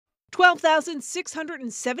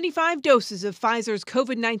12,675 doses of Pfizer's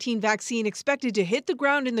COVID-19 vaccine expected to hit the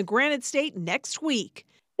ground in the Granite State next week.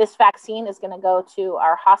 This vaccine is going to go to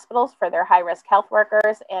our hospitals for their high-risk health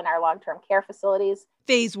workers and our long-term care facilities.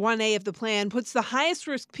 Phase 1A of the plan puts the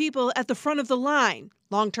highest-risk people at the front of the line.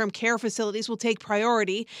 Long-term care facilities will take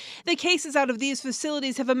priority. The cases out of these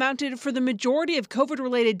facilities have amounted for the majority of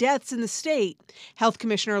COVID-related deaths in the state. Health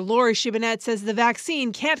Commissioner Lori Shibinette says the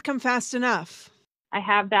vaccine can't come fast enough. I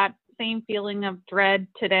have that same feeling of dread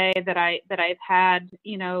today that I've had,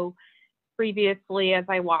 previously as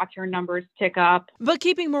I watch our numbers tick up. But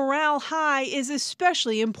keeping morale high is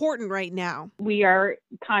especially important right now. We are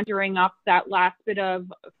conjuring up that last bit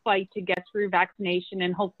of fight to get through vaccination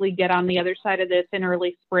and hopefully get on the other side of this in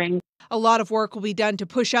early spring. A lot of work will be done to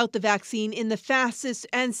push out the vaccine in the fastest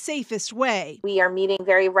and safest way. We are meeting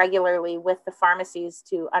very regularly with the pharmacies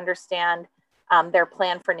to understand their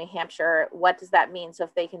plan for New Hampshire. What does that mean? So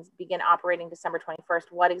if they can begin operating December 21st,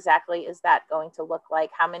 what exactly is that going to look like?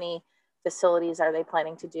 How many facilities are they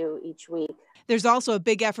planning to do each week? There's also a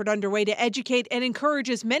big effort underway to educate and encourage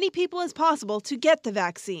as many people as possible to get the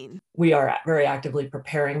vaccine. We are very actively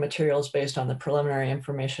preparing materials based on the preliminary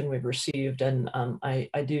information we've received, and I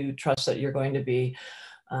do trust that you're going to be,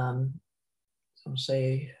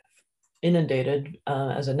 inundated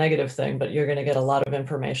as a negative thing, but you're going to get a lot of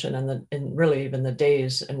information in really even the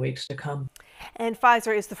days and weeks to come. And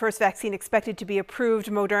Pfizer is the first vaccine expected to be approved.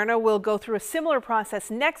 Moderna will go through a similar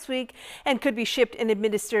process next week and could be shipped and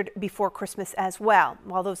administered before Christmas as well.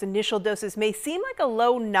 While those initial doses may seem like a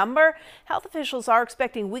low number, health officials are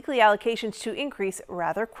expecting weekly allocations to increase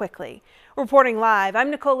rather quickly. Reporting live,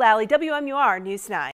 I'm Nicole Lally, WMUR News 9.